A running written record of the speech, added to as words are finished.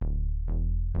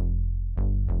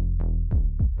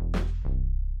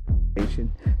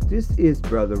Devotion. This is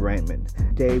Brother Raymond.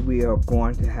 Today we are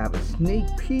going to have a sneak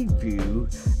preview.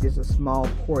 It's a small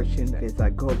portion as I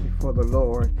go before the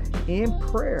Lord in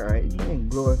prayer and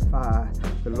glorify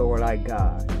the Lord our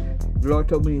God. The Lord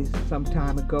told me some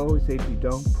time ago, He said, if you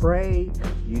don't pray,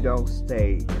 you don't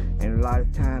stay. And a lot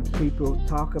of times people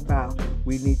talk about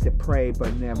we need to pray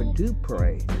but never do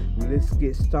pray. Let's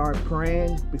get started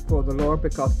praying before the Lord,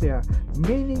 because there are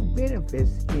many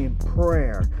benefits in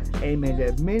prayer. Amen. There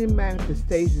are many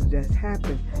manifestations that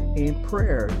happen in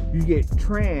prayer. You get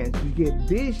trance, you get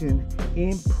vision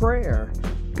in prayer.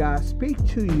 God speaks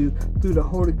to you through the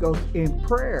Holy Ghost in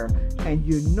prayer, and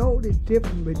you know the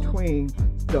difference between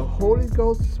the Holy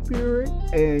Ghost Spirit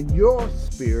and your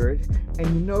spirit, and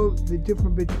you know the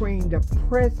difference between the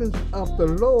presence of the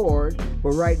Lord.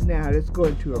 But right now, let's go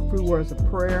into a few words of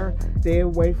prayer. Stay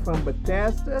away from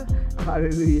Bethesda.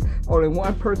 Hallelujah. Only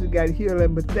one person got healed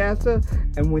in Bethesda,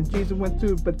 and when Jesus went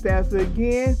through Bethesda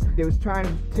again, they was trying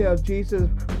to tell Jesus,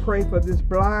 pray for this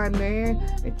blind man,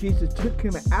 and Jesus took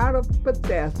him out of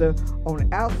Bethesda on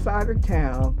the outside of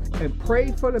town and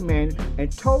prayed for the man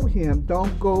and told him,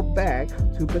 don't go back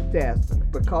to Bethesda,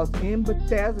 because in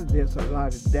Bethesda there's a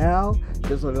lot of doubt,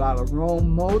 there's a lot of wrong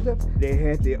motive. They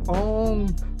had their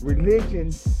own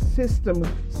religion system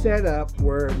set up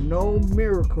where no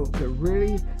miracle could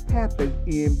really happen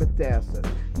in Bethesda.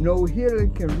 No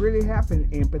healing can really happen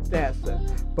in Bethesda.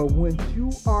 But when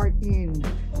you are in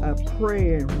a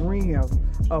praying realm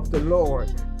of the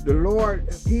Lord,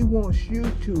 He wants you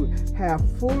to have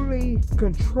fully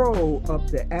control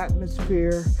of the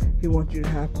atmosphere. He wants you to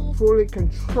have fully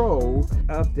control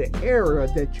of the area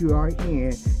that you are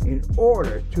in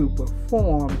order to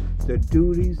perform the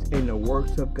duties and the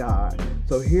works of God.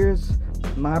 So here's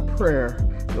my prayer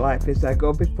life as I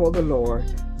go before the Lord.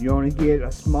 You only get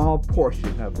a small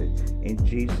portion of it. In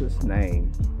Jesus'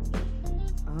 name.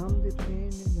 I'm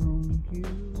depending on you,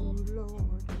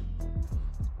 Lord.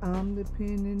 I'm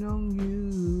depending on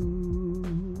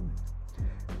you.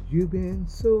 You've been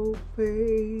so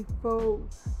faithful.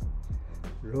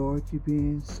 Lord, you've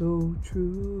been so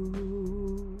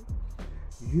true.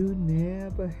 You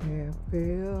never have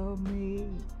failed me,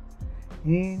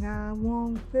 and I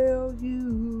won't fail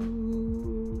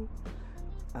you.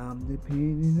 I'm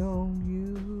depending on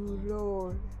you,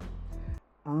 Lord.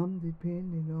 I'm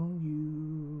depending on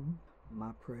you.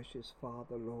 My precious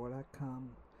Father, Lord, I come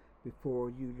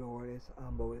before you, Lord, as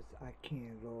humble as I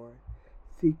can, Lord,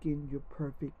 seeking your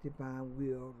perfect divine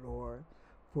will, Lord,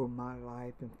 for my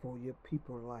life and for your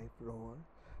people's life, Lord.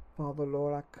 Father,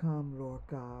 Lord, I come, Lord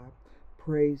God,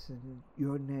 praising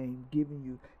your name, giving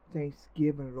you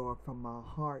thanksgiving, Lord, from my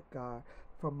heart, God,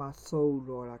 from my soul,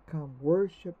 Lord. I come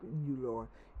worshiping you, Lord,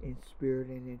 in spirit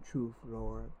and in truth,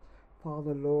 Lord.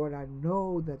 Father, Lord, I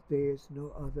know that there is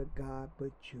no other God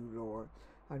but you, Lord.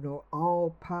 I know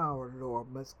all power,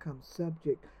 Lord, must come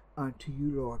subject unto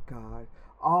you, Lord God.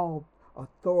 All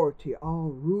authority, all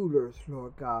rulers,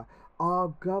 Lord God,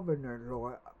 all governor,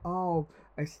 Lord, all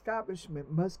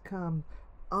establishment must come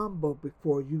humble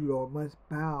before you, Lord, must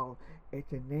bow at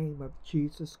the name of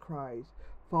Jesus Christ.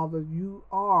 Father, you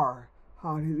are,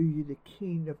 hallelujah, the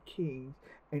King of kings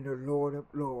and the Lord of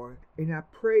lords. And I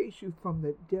praise you from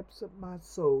the depths of my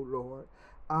soul, Lord.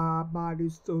 Ah, mighty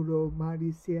solo,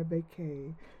 mighty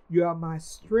sebeke. You are my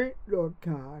strength, Lord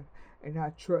God, and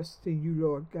I trust in you,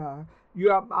 Lord God.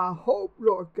 You are my hope,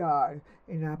 Lord God,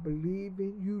 and I believe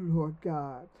in you, Lord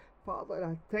God. Father,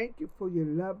 I thank you for your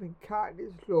loving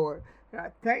kindness, Lord. And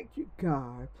I thank you,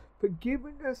 God, for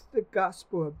giving us the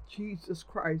gospel of Jesus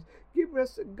Christ, giving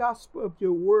us the gospel of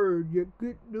your word, your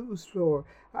good news, Lord.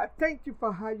 I thank you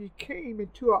for how you came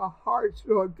into our hearts,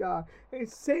 Lord God, and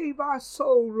saved our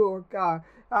soul, Lord God.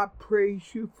 I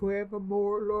praise you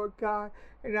forevermore, Lord God,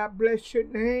 and I bless your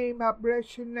name. I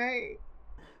bless your name.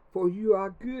 For you are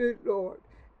good, Lord,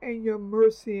 and your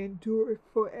mercy endureth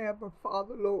forever,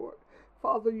 Father, Lord.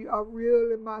 Father, you are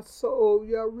real in my soul.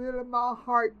 You are real in my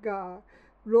heart, God.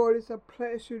 Lord, it's a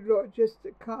pleasure, Lord, just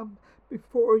to come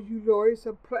before you, Lord. It's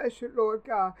a pleasure, Lord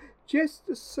God, just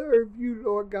to serve you,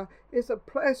 Lord God. It's a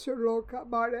pleasure, Lord God,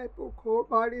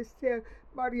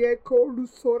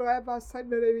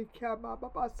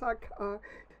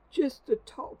 just to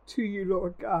talk to you,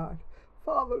 Lord God.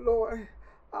 Father, Lord,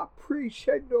 I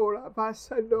appreciate, Lord,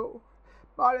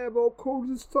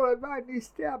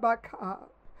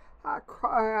 I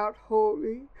cry out,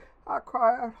 holy. I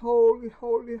cry out, holy,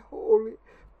 holy, holy.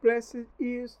 Blessed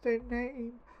is the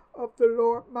name of the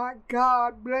Lord my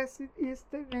God. Blessed is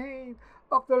the name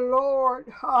of the Lord.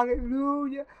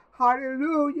 Hallelujah,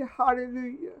 hallelujah,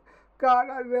 hallelujah. God,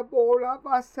 I lemora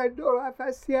vasendora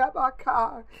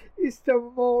vasiabaka.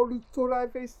 Istamolu stora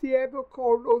vesiebo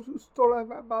kolos stora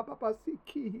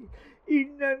mababasiki.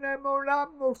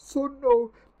 Inanemoramo sono.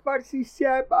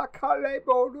 Marsisiaba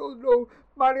kalebono.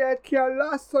 Maria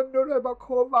Kialasonora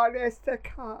Bakova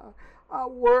Esteka. I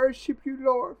worship you,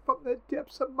 Lord, from the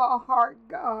depths of my heart,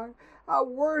 God. I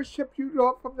worship you,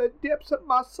 Lord, from the depths of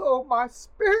my soul, my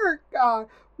spirit, God.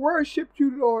 Worship you,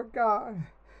 Lord God.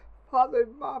 Father,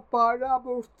 my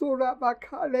barabo sura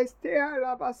bakalestea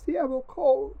la basiamo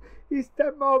ko.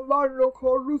 Istemo lano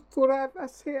ko lusura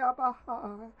basea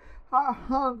baha. I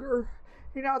hunger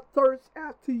and I thirst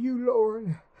after you,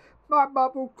 Lord. My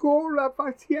babu kola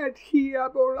fasiat here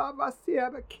bola basea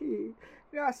baki.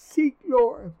 And I seek,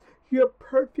 Lord, your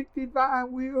perfect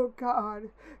divine will, God.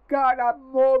 God,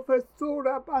 I'm more for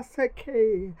sura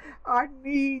basake. I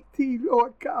need thee,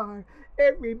 Lord God.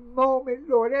 Every moment,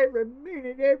 Lord, every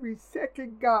minute, every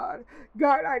second, God.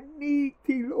 God, I need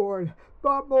thee, Lord. You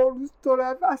are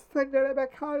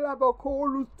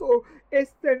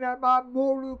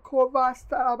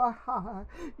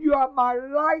my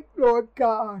light, Lord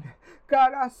God.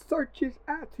 God, I search it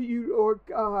after you, Lord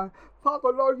God.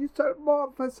 Father, Lord, you said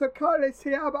more for Sakale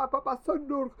Seaba Papa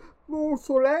Sundur.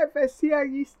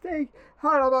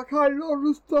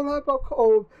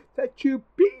 That you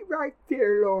be right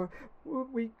there, Lord,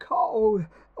 when we call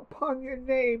upon your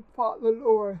name, Father,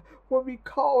 Lord, when we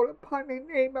call upon the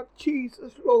name of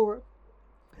Jesus, Lord.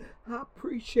 I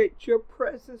appreciate your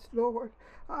presence, Lord.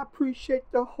 I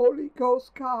appreciate the Holy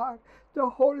Ghost, God, the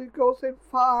Holy Ghost in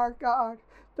fire, God,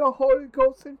 the Holy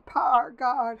Ghost in power,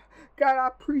 God. God, I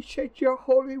appreciate your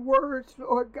holy words,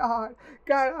 Lord God.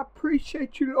 God, I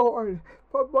appreciate you, Lord.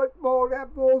 For what more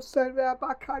that more said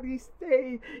about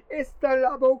Cariste,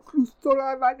 Estelabo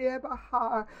Clustora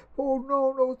Vanebaha, for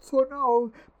no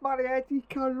sono,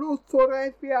 Mariatica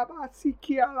Lusorefia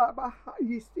Basikia la Baha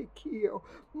Istikio,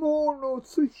 Mono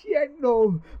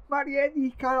Susieno,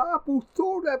 Mariatica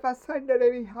Apustora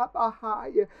Vasandere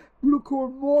Habahaya,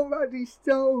 Glucol Mora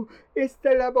Disto,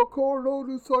 Estelabocolo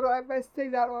Lusora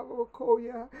Vestela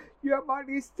Bocoya,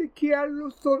 Yamaristikia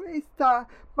Lusoresta,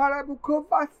 Marabuco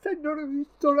Vastendor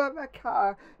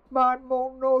Vistoravaka, Man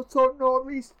mono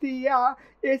sonoristia,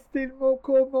 estil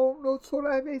moco mono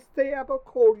solavestea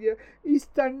Bocoria,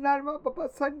 Eastern Narma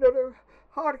Papasandor,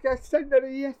 Harka Sender,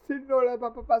 Yesinola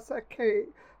Papasake.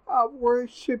 I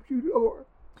worship you, Lord,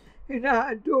 and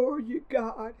I adore you,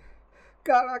 God.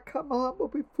 God, I come humble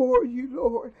before you,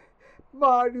 Lord.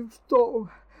 Marusto,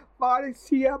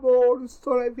 Marisiamo,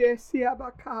 Solevesia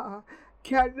Baca.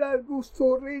 Candle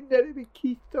gusto rendere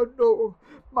bichito no,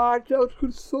 Marta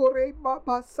cursore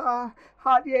mabasa,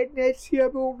 Hadienesia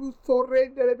volusto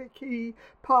rendere bichi,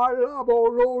 Parlabo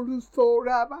lusto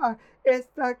rama,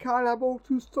 Esta calabo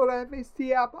tusto la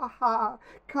vestia baha,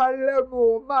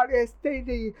 Calamo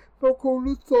marestedi, Poco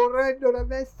lusto rendere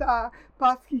vesta,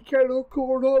 Paschi che lo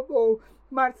colobo,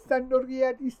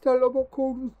 Marsandoria di stalobo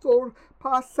corusor,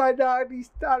 Passada di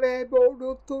stalebo,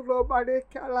 Notoro mare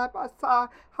calabasa,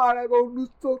 Harabo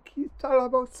nusto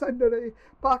kistalabo sandere,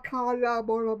 Bacala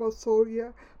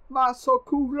borabosoria, Maso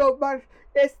culo mar,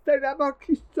 Estelaba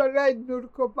kistalendo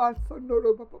cobalso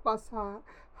noro babasa,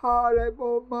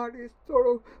 Harabo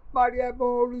maristoro,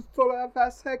 Mariamo lustola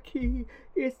vasaki,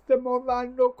 Estemo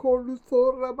lando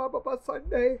colusora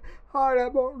babasande,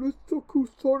 Harabo lusto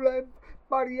cusolem,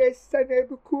 Mariestane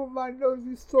bucumano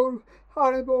zisol,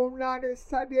 Harabonane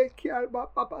Sadeki Alba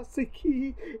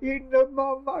Babasiki, in the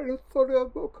Mamma Soro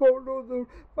Bocolo,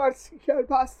 Marsical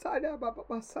Basada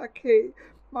Babasake,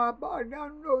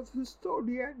 Mabanano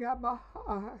Historia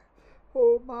Yamaha,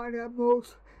 O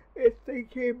Manamos,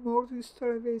 Esteke Moses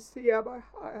Travesia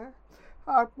Baha,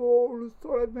 Arbol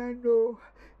Solamano,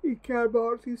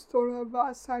 Icarboti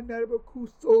Storava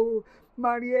Sanarbacusto,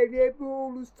 Maria de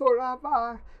Bolus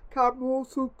Storava.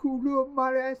 Carmoso culo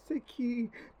mareseki,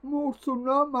 moso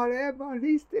no mare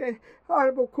mariste,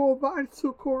 arbo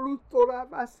cobalso colutora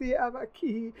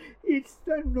vaseavaki,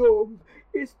 istanom,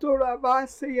 istora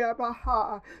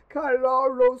vaseabaha,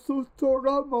 caloro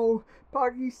sustoromo,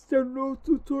 pagistano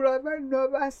tutura veno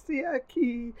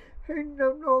vaseaki,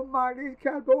 no mare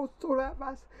calbostora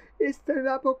vas,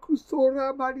 estelabo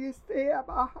cusora maristea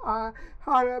baha,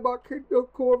 harabakendo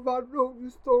corvano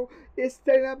gusto,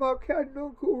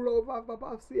 estelabakando culo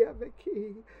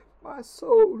vavabaseavaki. My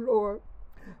soul, Lord,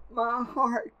 my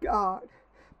heart, God,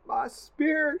 my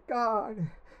spirit, God,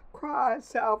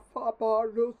 cries out, Papa,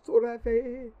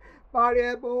 Lusorave,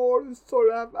 Maria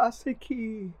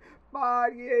Morusoravasiki,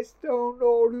 Maria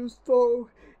Estono Lusto,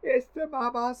 Este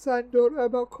Mama Sandora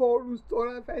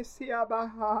Bacolustora Vesia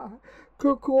Baha,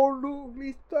 Kokolo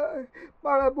lista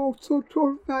maraboso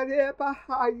torfareba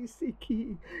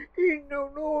haisiki.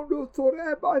 No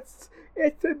torebas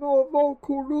etemo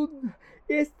kolun.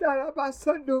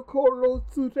 Estarabasando kolo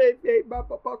surebe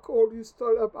baba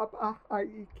kolistora baba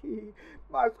haiki.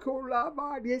 Maskola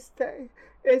mariste.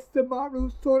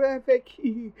 Estemaru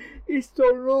soreveki.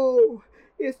 Istolo.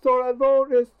 Istorador,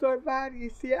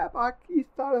 Estorvari, Siabaki,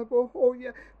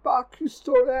 Starabohoya,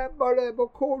 Bakistora,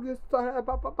 Marebo, Cold,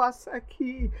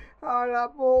 Starababasaki,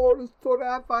 Aramor,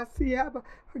 Storava, Siaba,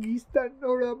 Gista,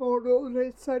 Noramoro,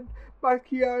 Lesan,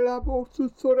 Markiara, Bosu,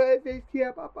 Soreve,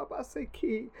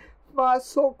 Kiababasaki,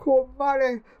 Masoko,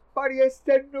 Mare,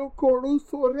 Pariesteno,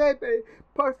 Coruso, Rebe,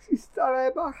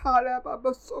 Parkistareba,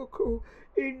 Harababasoko,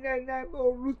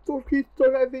 Inenemo, Ruto,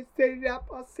 Kistora, Vesena,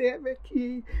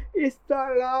 Paseveki,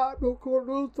 Instalado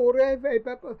coruto reve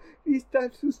papa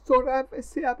istatustorave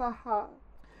seabaha.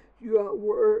 You are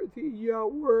worthy, you are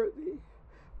worthy.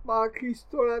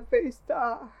 Makistora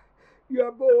vesta. You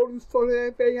are bonus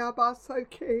toreve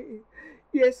abasake.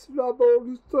 Yes, la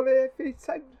bonus toreve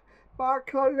san.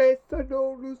 Marcaresta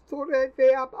no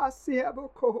rustoreve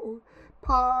abasiaboko.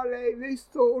 Pare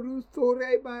listo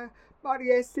rustorema.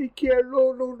 Mariesi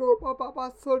kielo no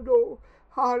babasono.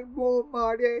 Harmo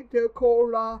mare de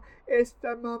cola,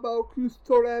 estamamo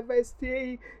custore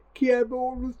vesti,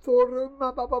 chiamo lustorum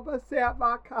bababasea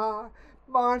vaca,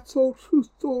 marzo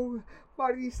susto,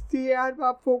 maristian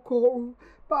mafoco,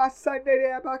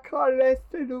 basanere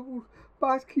bacalestenu,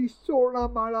 basquistola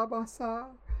malabasa,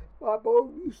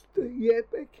 babonust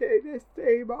yepeke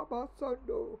neste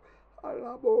babasando,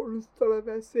 alabonustole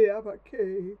vesea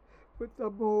vacae. With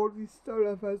the morning star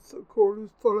of us,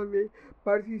 Corus Tolome,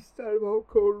 Martistarmo,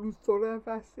 Corus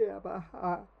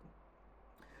Tolavaseabaha.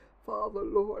 Father,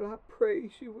 Lord, I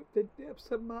praise you with the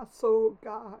depths of my soul,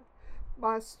 God.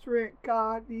 My strength,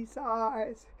 God, these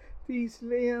eyes, these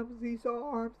limbs, these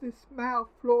arms, this mouth,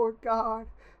 Lord God.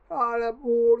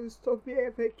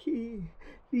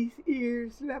 These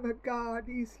ears, Lord God,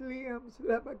 these limbs,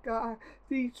 Lord God,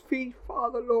 these feet,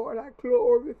 Father, Lord, I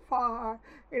glorify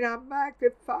and I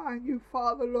magnify you,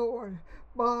 Father, Lord.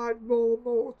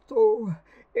 Moto,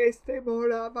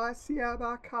 mora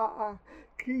vasiabaka,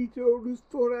 Kito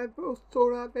Lustora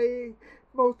Vostorave,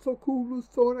 Mosokulu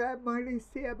Sora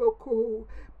Marisiaboko,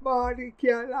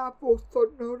 Marikia la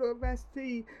Vostonora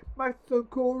Vesti,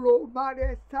 Marsocolo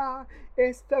Maresa,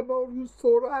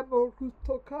 Estamorusora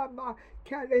Morustokama,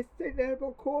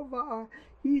 Calestenebokova,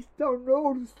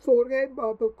 Histonor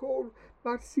Sorema Bokol,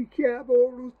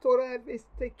 Marsikiabo Lustora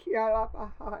Vestekia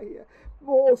Bahaya,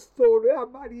 Mostora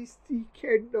Maristi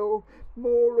Kendo,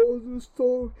 Moro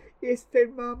Lustor,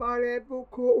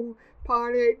 Estemareboko,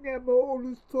 Pare Nemo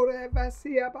Lustora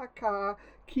Vasiabaka,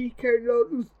 Kikelo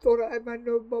Lustora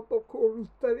Manomoboko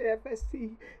Lustora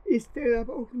Vasi,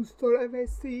 Estelamo Lustora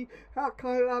Vasi,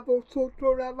 Akalabo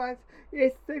Sotora Vas,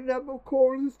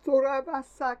 Estenamoko Lustora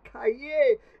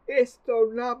Vasakaye,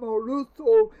 Estonamo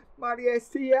Luso,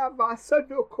 Mariesia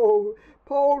Vasanoko,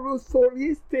 Paulu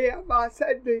Soliste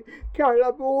Vasende,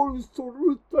 Calabol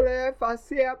Surutore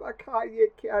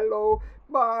Vasiabakaye Kialo,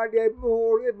 Mare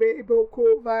more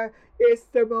Bebokova,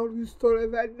 Estemolustore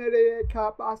Venere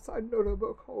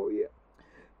Cabasandorobokoya.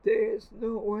 There is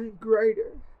no one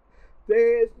greater.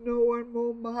 There is no one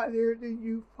more mightier than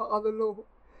you, Father, Lord.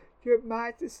 Your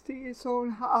majesty is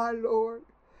on high, Lord,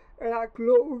 and I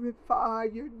glorify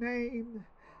your name.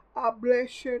 I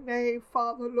bless your name,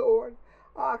 Father, Lord.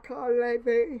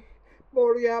 Akaleve,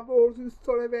 Moriabo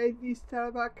Rustoreve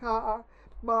Nistabaka,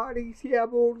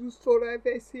 Marisiabo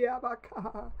Rustoreve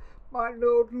Siabaka,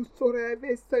 Mano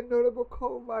Rustoreve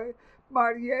Senorabokova,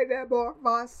 Mariana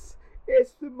Borvas,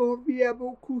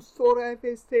 Estimoviabo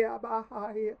Custoreve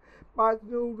Seabahaya,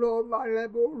 Maznulo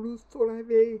Malabo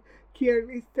Rustoreve,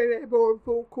 Kielistelebo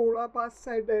Vocola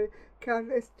Basende,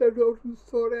 Calestero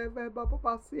Rustoreve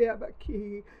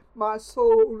Babasiabaki. My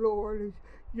soul, Lord,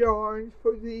 yearns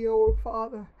for thee, O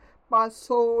Father. My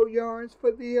soul yearns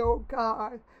for thee, O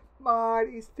God.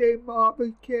 Mariste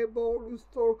mabike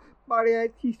bolusto,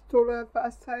 mariatistora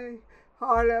fasai,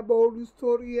 hala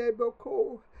bolustori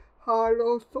eboko,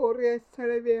 halo storie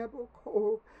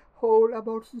celeboko, hola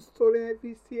bolustore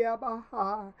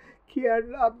visiabaha,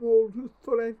 kiala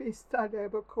bolustore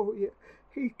vistanebokoya,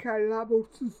 hikala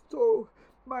bolusto,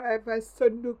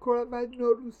 maravasando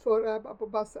koravanolusora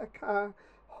babasaka.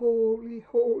 Holy,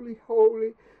 holy,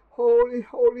 holy, holy,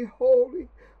 holy, holy,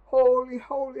 holy,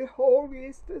 holy, holy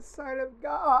is the Son of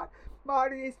God.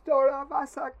 Mighty Stora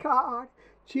Vasakad.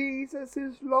 Jesus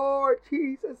is Lord,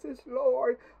 Jesus is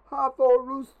Lord.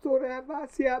 Havorustora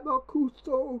Vasiamo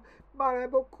Custo,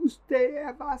 Marabo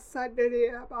Custe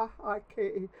Vasadere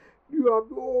Bahake. You are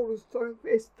more sort of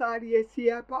estadia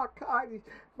sia bacari,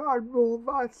 marmo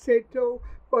vaseto,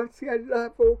 basia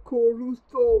lavo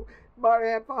colusto,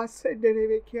 mareva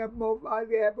sendere che amo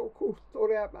valebo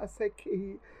custore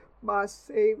maseki, my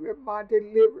Savior, my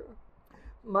deliverer,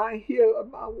 my healer,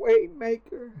 my way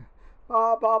maker.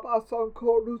 Ah, Baba Son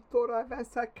Colustora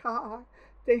Vasaka,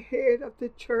 the head of the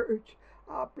church.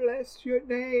 I bless your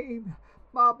name.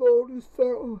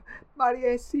 Mabolusoro,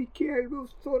 Maria Sikia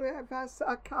Lustora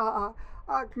Vasaka.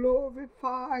 I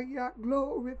glorify you, I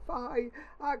glorify you,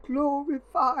 I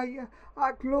glorify you,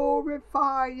 I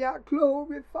glorify you, I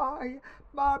glorify you.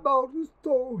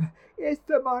 Mabolusoro,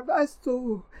 este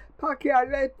marvasto,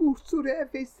 Pakiale Busure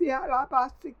Vesia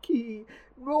Labasiki.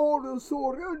 Noro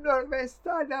sore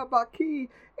nervestana baki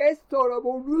estora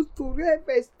bonusture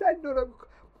vestana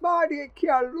mari che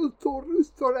alluto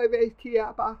rustore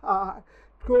vecchia baha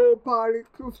tropari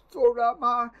crustora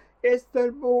ma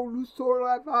estel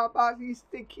molusora va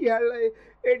bariste chiale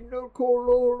e non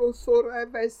coloro sore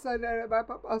vestana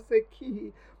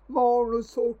babaseki mono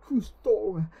so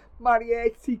crustora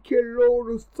Mariexi che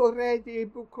loro storedi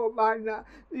bucomana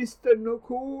istano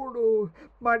colo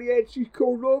Marieci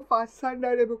colo va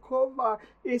sanare bucoma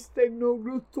istano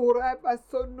lutoreba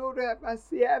sonoreba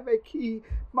sieve chi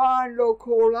mano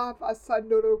cola va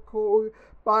sanare col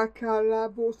bacala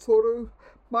bosoro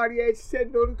Marieci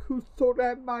non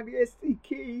custore Marieci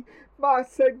chi ma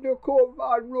sendo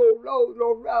cova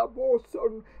lo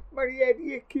raboson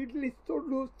Marieci chi listo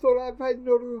lustora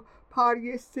vengono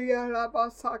Pariesia la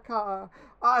basaka,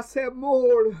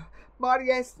 asemor,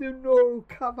 mariesno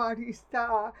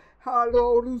camarista,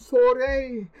 halo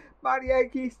rusore, maria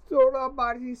gistora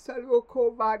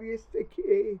marisaloco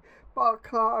mariesteke,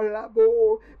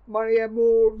 bacalabo, maria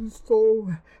morso,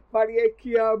 maria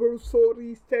chiabro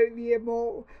sori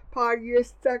sterniemo,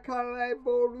 pariesta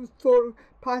calebo rusor,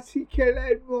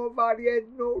 pasicelemo,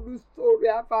 varietno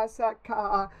rustoria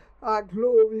basaka. I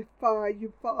glorify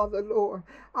you, Father, Lord.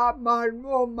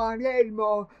 Amarmo,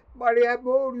 Marielmo,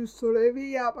 Mariamoro,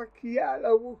 Solevia,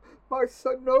 Baciala,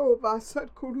 Marsanova,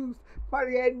 Satcurus,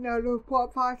 Mariana, lo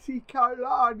Papasi,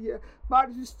 Calania,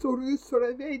 Maristorus,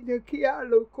 Solevena,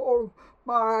 Chialo, Cor,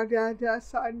 Marada,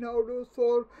 Sanoro,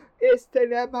 Sol,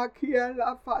 Estela,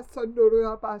 Maciala,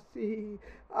 Fasandora, Basi,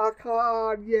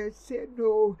 Acaria,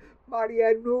 Seno,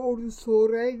 Mariano,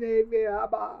 Sorene,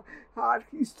 Veaba.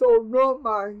 Archisto no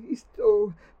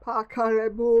maristo,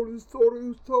 pacalemor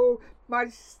soruso,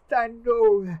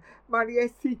 maristando,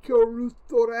 mariesico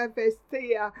lustore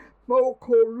vestea,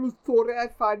 moco lustore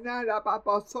fanala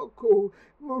babasoko,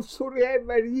 musure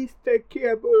mariste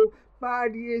kebo,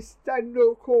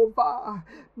 mariestando cova,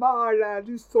 mala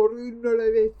lustoruno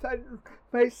le vesan,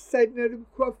 messener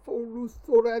quafo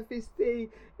lustore veste,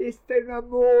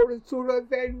 estenamor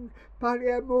suraven,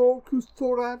 pariamor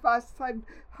custora vasan,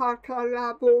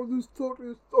 Hakalabo lustor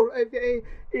eve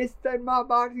estema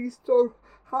maristor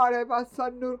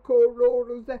Harabasanur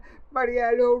colorus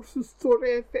Mariello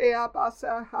sustore fea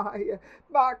basa high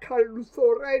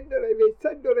Macalusorendere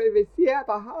vesendere vesia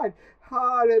bahad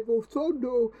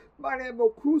Halebusondo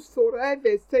Maremo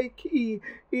custoreve seki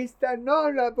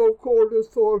Istanola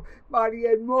bocolusor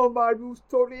Marielmo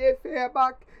marustore fea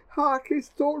bac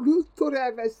Hakistor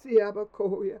lustoreve sia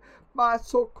bacoia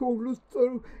Maso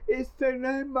colusto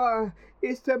estenema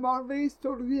estemar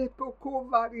visto riepoco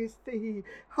varisti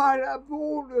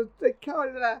harabolo te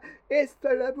cala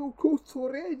estelabuco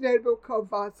sorene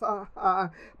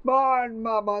bocavasa man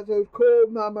mama the co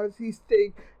mama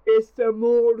sisting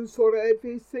estemor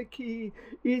soreve seki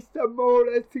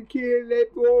estemor seki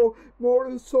lebo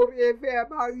mor soreve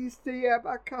maristi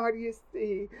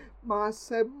abacaristi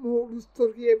Massa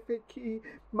morustorieve ki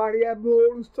Maria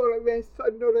morustorieve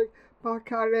sanore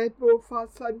Pacarebo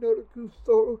fasanor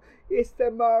gusto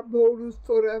Estemar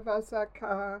morustorieve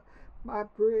saka My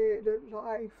bread of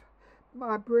life,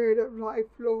 my bread of life,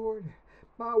 Lord,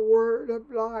 my word of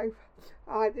life,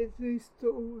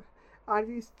 adesisto,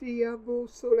 adistia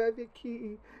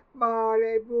vosoreviki,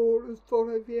 mare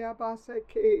morustorieve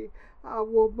basake,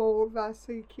 awo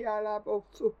vasiki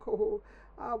alabosoko.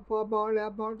 Abamala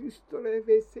Maristore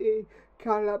Vese,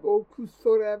 Calabo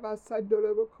Cusoreva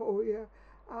Sandorobokoya.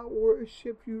 I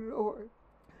worship you, Lord.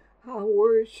 I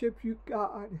worship you,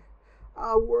 God.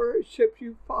 I worship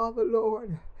you, Father,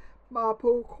 Lord.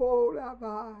 Mapo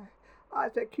Koravai.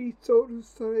 Atakiso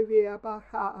Sorevia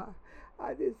Baha.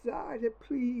 I desire to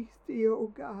please thee, O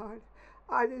God.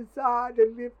 I desire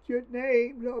to lift your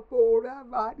name, Lord,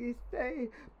 Boravadiste,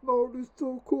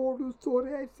 Modusto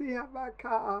Korusoresi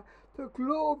Amaka. To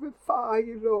glorify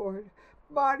you, Lord.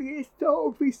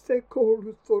 Maristo Viste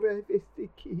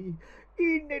Korusorevistiki.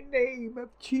 In the name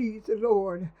of Jesus,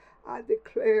 Lord, I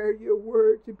declare your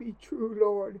word to be true,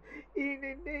 Lord. In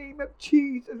the name of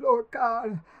Jesus, Lord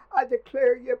God, I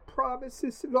declare your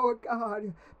promises, Lord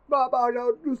God. Baba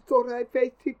lo nusore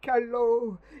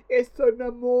fetikalo,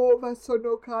 esonamova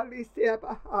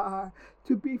sonokaliseabaha,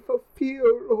 to be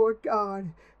fulfilled, Lord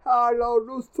God. Halo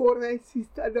nusore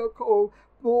sistanoko,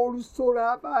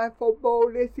 morusoraba for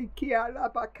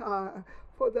molesikialabaka,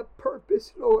 for the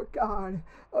purpose, Lord God,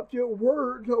 of your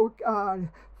word, Lord God,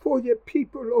 for your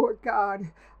people, Lord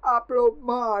God. Hablo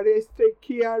mal este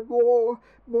kialmo,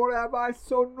 morava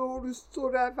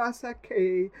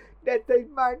sonorusoravasake, that they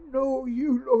might know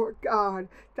you, Lord God,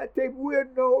 that they will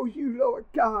know you, Lord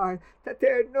God, that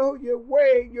they know your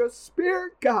way, your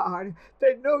spirit, God,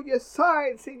 they know your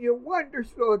signs and your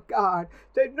wonders, Lord God,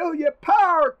 they know your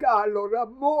power, God, Lord,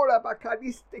 amora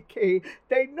bacanistike,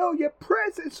 they know your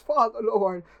presence, Father,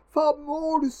 Lord,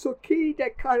 famor soki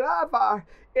de calava,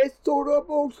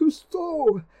 estorobo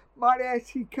susto,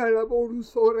 maresi calaboru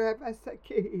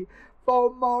sorevasake,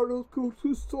 famor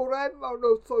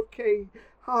kususoremo soke,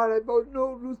 Harebo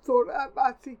no rusora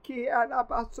basiki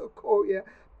anabasokoya.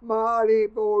 Mare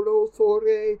bolo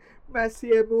sore.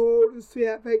 Masiemo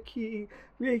rusiaveki.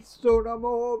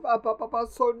 Risonamo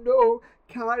papapasono.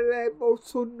 Kalebo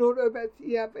sonora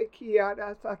basiaveki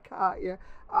anasakaya.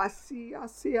 I see,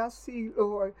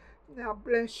 Lord. Now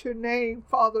bless your name,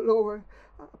 Father, Lord.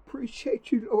 I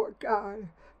appreciate you, Lord God,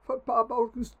 for Baba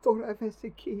Rustora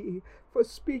Vesiki, for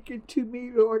speaking to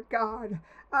me, Lord God.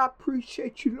 I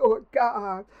appreciate you, Lord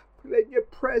God. Let your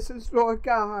presence, Lord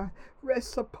God,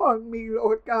 rest upon me,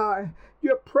 Lord God.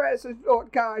 Your presence,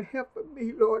 Lord God, helping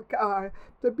me, Lord God,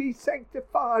 to be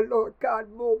sanctified, Lord God.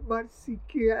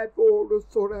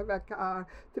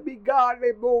 To be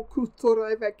godly,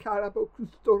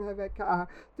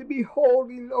 to be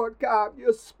holy, Lord God.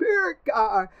 Your spirit,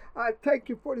 God. I thank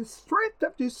you for the strength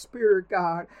of your spirit,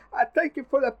 God. I thank you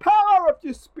for the power of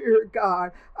your spirit,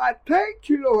 God. I thank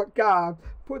you, Lord God,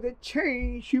 for the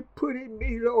change you put in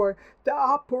me, Lord. The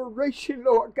operation,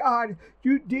 Lord God,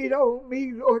 you did on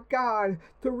me, Lord God.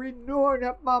 The renewing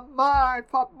of my mind.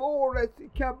 Famora,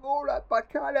 Sicamora,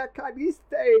 Bacala,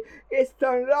 Caniste,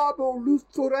 Estalabo,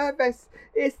 Lustoreves,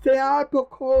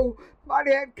 Esteapoco,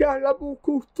 Maria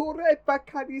Galabuku, Torepa,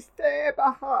 Caniste,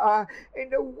 Baha,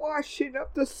 and the washing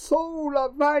of the soul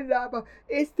of my love,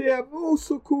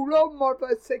 Esteamusu, Kulomor,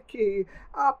 Seki.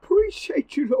 I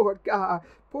appreciate you, Lord God,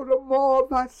 for the more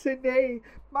Vasine,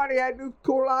 Maria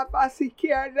Nucola,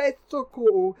 Vasikia,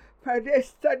 Letsoko, for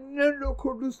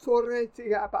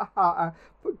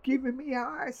giving me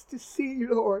eyes to see,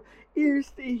 Lord, ears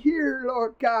to hear,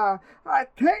 Lord God. I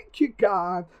thank you,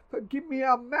 God, for giving me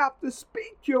a mouth to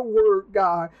speak your word,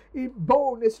 God, in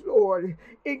boldness, Lord,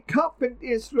 in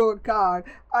confidence, Lord God.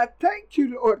 I thank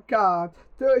you, Lord God,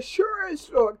 the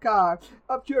assurance, Lord God,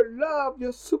 of your love,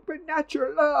 your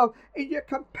supernatural love, and your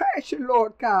compassion,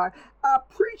 Lord God. I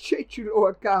appreciate you,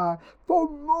 Lord God, for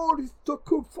more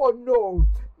for no.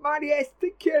 Maria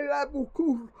Stikela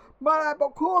Buku,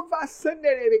 Maraboko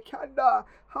Vasanere Kanda,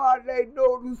 Hale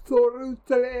no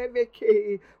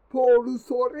Rusorusteleveke,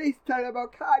 Porusorista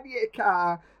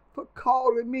Labakadieka, for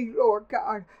calling me, Lord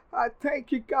God. I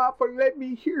thank you, God, for letting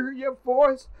me hear your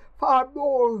voice far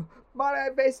more.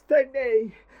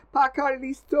 Maravestane,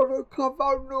 Pakalistoro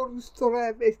Kavano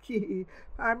Rustoreveki,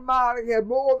 and Maria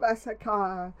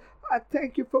Movasaka. I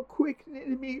thank you for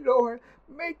quickening me, Lord,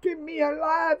 making me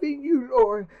alive in you,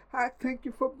 Lord. I thank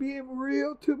you for being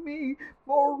real to me,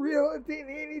 more real than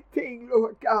anything,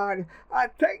 Lord God. I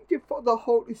thank you for the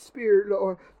Holy Spirit,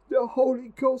 Lord, the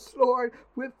Holy Ghost, Lord,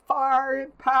 with fire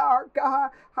and power,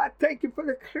 God. I thank you for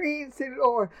the cleansing,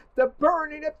 Lord, the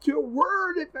burning of your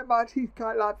word in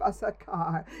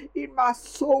my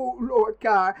soul, Lord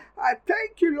God. I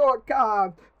thank you, Lord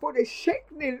God, for the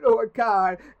shaking, Lord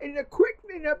God, and the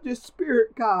quickening of the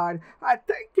Spirit, God. I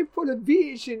thank you for the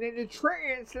vision and the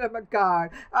trance, Lord God.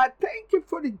 I thank you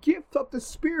for the gift of the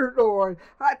Spirit, Lord.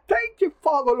 I thank you,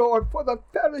 Father, Lord, for the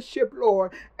fellowship,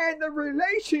 Lord, and the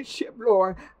relationship,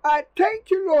 Lord. I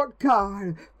thank you, Lord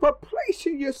God, for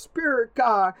placing your Spirit,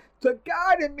 God, to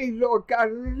guide me, Lord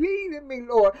God, leading me,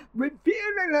 Lord,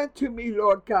 revealing unto me,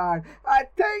 Lord God. I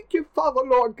thank you, Father,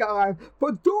 Lord God,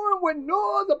 for doing what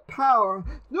no other power,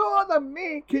 no other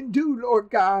man can do,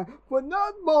 Lord God, but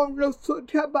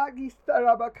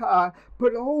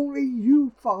only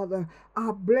you, Father.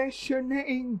 I bless your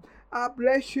name. I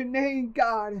bless your name,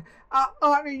 God. I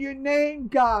honor your name,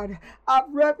 God. I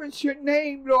reverence your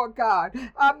name, Lord God.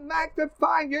 I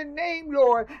magnify your name,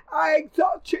 Lord. I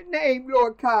exalt your name,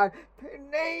 Lord God. In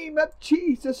the name of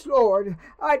Jesus, Lord,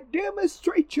 I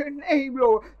demonstrate your name,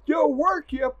 Lord, your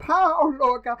work, your power,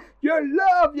 Lord God, your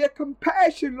love, your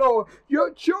compassion, Lord, your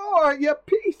joy, your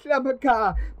peace, Lord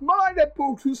God. In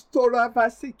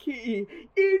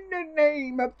the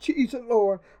name of Jesus,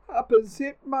 Lord, I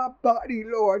present my body,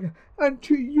 Lord,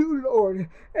 unto you, Lord,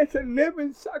 as a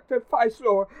living sacrifice,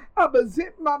 Lord. I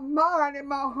present my mind and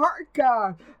my heart,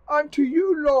 God, unto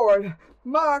you, Lord.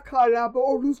 And I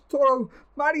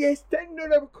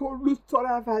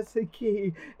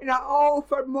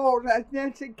offer more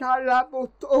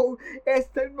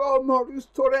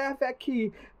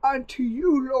unto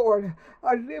you, Lord,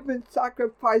 a living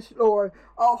sacrifice, Lord,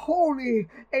 a holy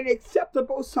and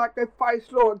acceptable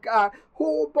sacrifice, Lord God.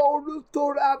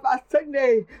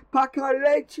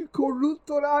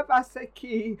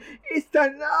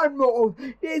 Istanamo,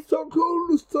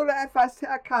 Isokulustora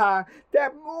Vasaka,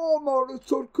 that Momo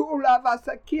Surkula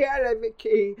Vasakia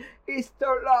Viki,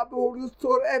 Istalabu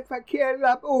Lustora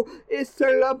Fakelabu,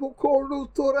 Istalabu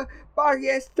Kolustora,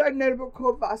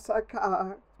 Baryestanelbuko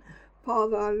Vasaka.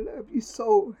 Father, I love you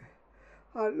so.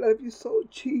 I love you so,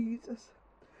 Jesus.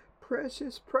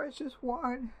 Precious, precious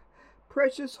one.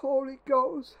 Precious Holy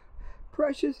Ghost.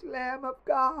 Precious Lamb of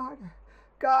God.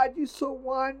 God, you so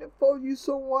wonderful. You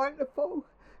so wonderful.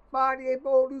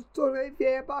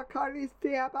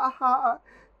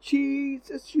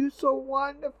 Jesus, you so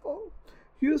wonderful.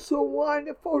 You so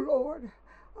wonderful, Lord.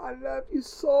 I love you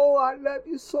so. I love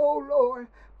you so, Lord.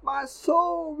 My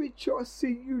soul rejoices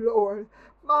in you, Lord.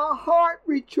 My heart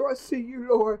rejoices in you,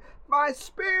 Lord. My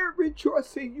spirit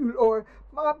rejoices in you, Lord.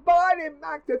 My body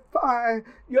magnify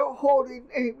your holy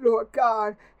name, Lord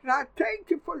God. And I thank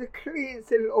you for the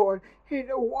cleansing, Lord, and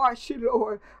the washing,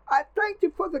 Lord. I thank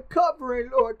you for the covering,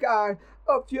 Lord God,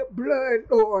 of your blood,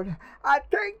 Lord. I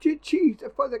thank you, Jesus,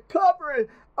 for the covering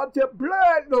of your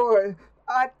blood, Lord.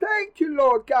 I thank you,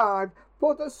 Lord God,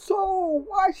 for the soul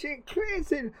washing,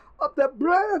 cleansing of the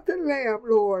blood of the Lamb,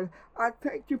 Lord. I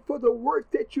thank you for the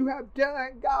work that you have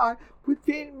done, God,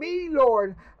 within me,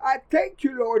 Lord. I thank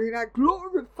you, Lord, and I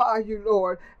glorify you,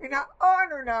 Lord, and I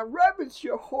honor and I reverence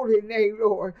your holy name,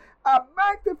 Lord. I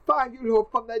magnify you, Lord,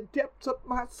 from the depths of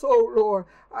my soul, Lord.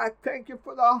 I thank you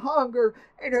for the hunger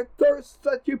and the thirst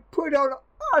that you put on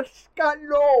us, God,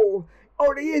 Lord,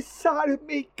 on the inside of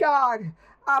me, God.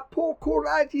 I pour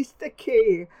courage the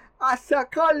key. I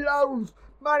sakalos.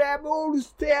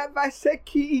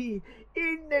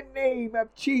 In the name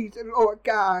of Jesus, Lord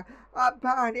God, I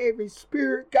bind every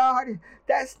spirit, God,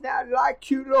 that's not like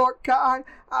you, Lord God.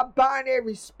 I bind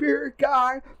every spirit,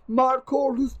 God,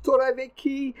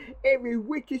 every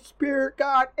wicked spirit,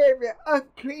 God, every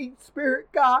unclean spirit,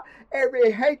 God,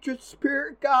 every hatred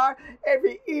spirit, God,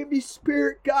 every envy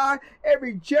spirit, God,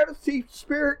 every jealousy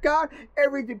spirit, God,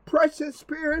 every depression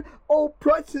spirit,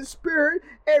 oppression spirit,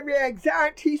 every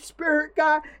anxiety spirit,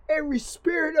 God, every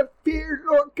spirit of fear,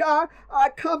 Lord God, I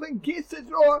come against it,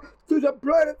 Lord, through the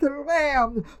blood of the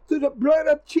Lamb, through the blood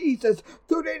of Jesus,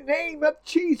 through the name of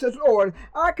Jesus, Lord.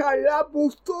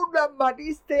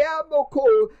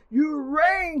 You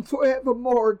reign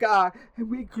forevermore, God, and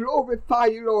we glorify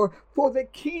you, Lord, for the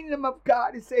kingdom of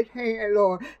God is at hand,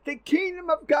 Lord. The kingdom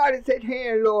of God is at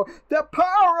hand, Lord. The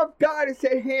power of God is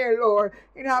at hand, Lord,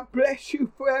 and I bless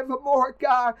you forevermore,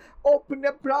 God. Open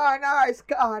the blind eyes,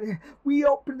 God. We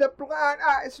open the blind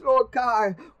eyes, Lord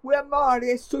God. Where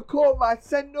Mari Sukova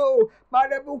Sano,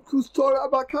 Marabu Kustora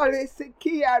Bakale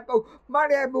Sekia,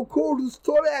 Marabu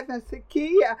Kustora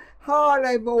Sekia,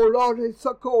 Haremo Lord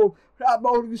Sako,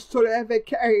 Rabodu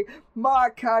Storeveke,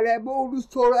 Markarebo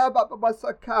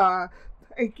Storabasaka.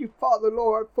 Thank you, Father,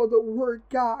 Lord, for the word,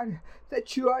 God,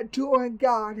 that you are doing,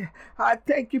 God. I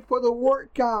thank you for the word,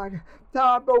 God. The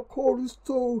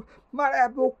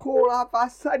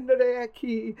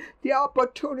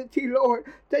opportunity, Lord,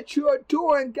 that you are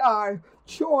doing, God,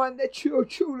 showing that you are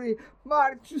truly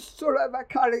the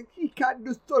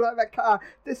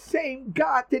same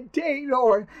God today,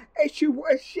 Lord, as you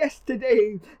were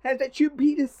yesterday, and that you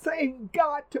be the same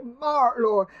God tomorrow,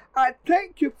 Lord. I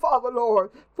thank you, Father,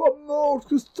 Lord, for more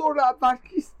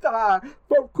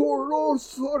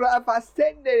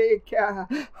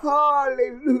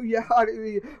hallelujah,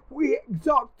 hallelujah. We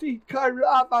exalt thee,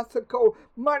 Karavasako,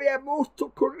 Maria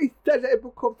Mosto Corista de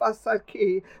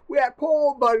Bucovasaki. We are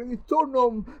called by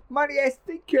Ritonum, Maria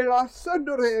Stikela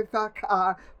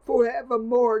Sundorevaka,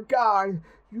 forevermore, God.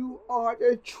 You are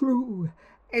the true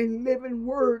and living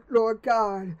word, Lord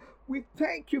God. We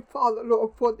thank you, Father,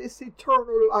 Lord, for this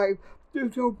eternal life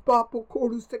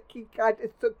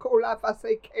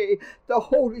The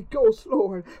Holy Ghost,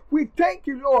 Lord. We thank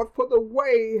you, Lord, for the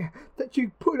way that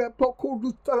you put up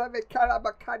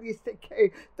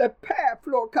the path,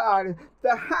 Lord God,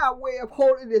 the highway of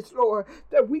holiness, Lord,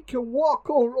 that we can walk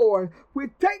on, Lord. We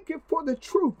thank you for the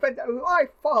truth and the life,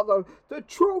 Father, the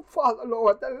truth, Father,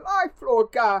 Lord, the life,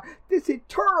 Lord God, this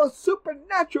eternal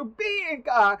supernatural being,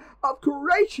 God, of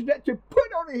creation that you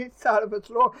put on the inside of us,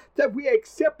 Lord, that we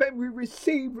accept and we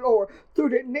receive, Lord, through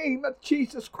the name of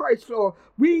Jesus Christ, Lord.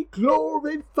 We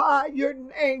glorify your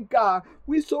name, God.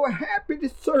 We're so happy to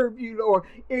serve you, Lord,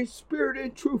 in spirit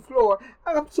and truth, Lord.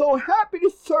 I'm so happy to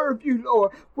serve you,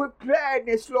 Lord, with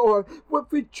gladness, Lord,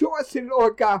 with rejoicing,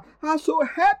 Lord God. I'm so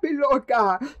happy, Lord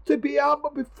God, to be humble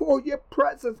before your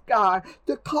presence, God,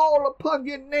 to call upon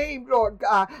your name, Lord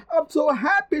God. I'm so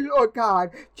happy, Lord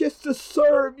God, just to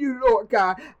serve you, Lord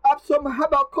God. I'm so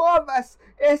happy.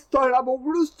 Esto la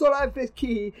bolusto la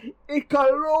veki, e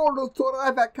caloro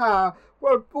toravaka,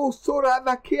 wal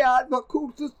bustoravaka,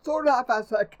 vacutus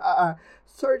toravasaka.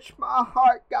 Search my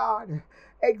heart, God.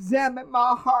 Examine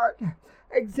my heart.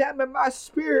 Examine my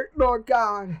spirit, Lord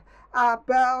God. I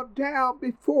bow down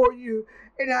before you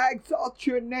and I exalt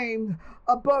your name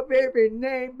above every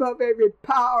name, above every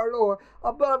power, Lord,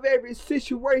 above every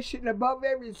situation, above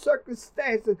every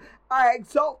circumstance. I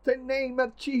exalt the name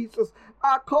of Jesus.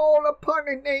 I call upon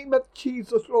the name of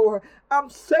Jesus, Lord. I'm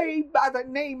saved by the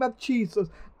name of Jesus.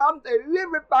 I'm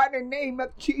delivered by the name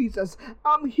of Jesus.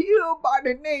 I'm healed by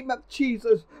the name of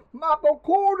Jesus. By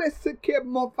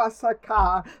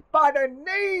the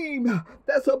name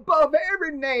that's above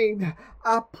every name.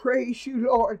 I praise you,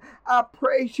 Lord. I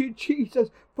praise you,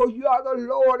 Jesus, for you are the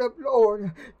Lord of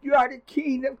lords. You are the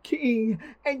King of kings,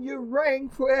 and you reign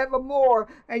forevermore.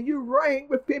 And you reign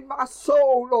within my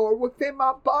soul, Lord, within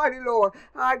my body, Lord.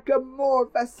 I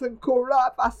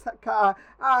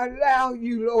allow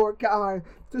you, Lord God,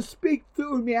 to speak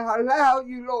through me. I allow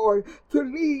you, Lord, to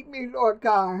lead me, Lord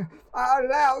God. I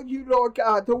allow you, Lord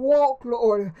God, to walk,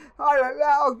 Lord. I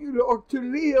allow you, Lord, to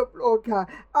live, Lord God.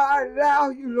 I allow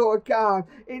you, Lord God,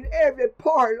 in every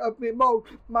part of me,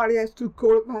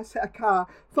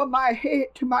 from my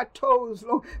head to my toes,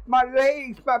 Lord, my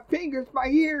legs, my fingers, my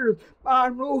ears,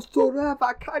 my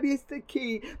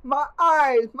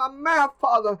eyes, my mouth,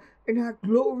 Father, and I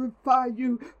glorify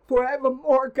you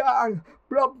forevermore, God.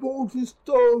 I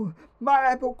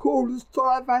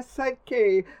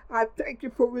thank you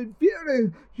for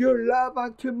revealing your love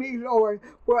unto me, Lord,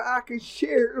 where I can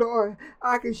share, Lord.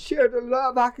 I can share the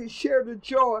love. I can share the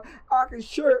joy. I can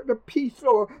share the peace,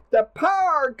 Lord. The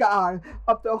power, God,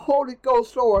 of the Holy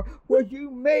Ghost, Lord, where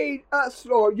you made us,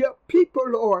 Lord, your people,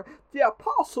 Lord, the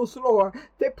apostles, Lord,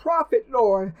 the prophet,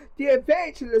 Lord, the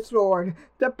evangelists, Lord,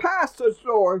 the pastors,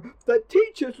 Lord, the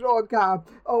teachers, Lord God,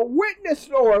 a witness,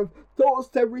 Lord, those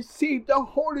that receive the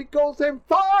Holy Ghost and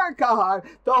fire, God,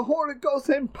 the Holy Ghost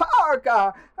and power,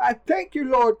 God. I thank you,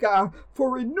 Lord God,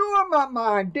 for renewing my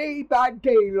mind day by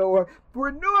day, Lord, for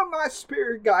renewing my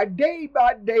spirit, God, day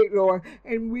by day, Lord,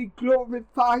 and we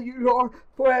glorify you, Lord,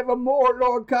 forevermore,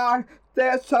 Lord God.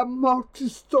 There's a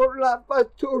multi-stola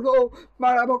baturo,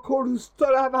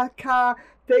 marabacorustolavaka.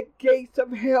 The gates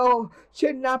of hell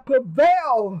shall not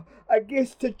prevail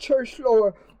against the church,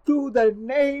 Lord. Through the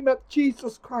name of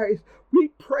Jesus Christ, we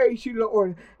praise you,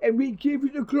 Lord, and we give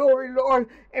you the glory, Lord,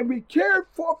 and we carry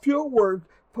forth your word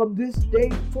from this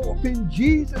day forth in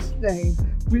Jesus' name.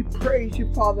 We praise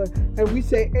you, Father, and we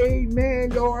say amen,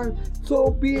 Lord.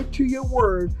 So be it to your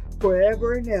word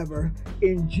forever and ever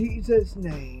in Jesus'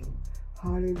 name.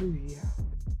 Hallelujah.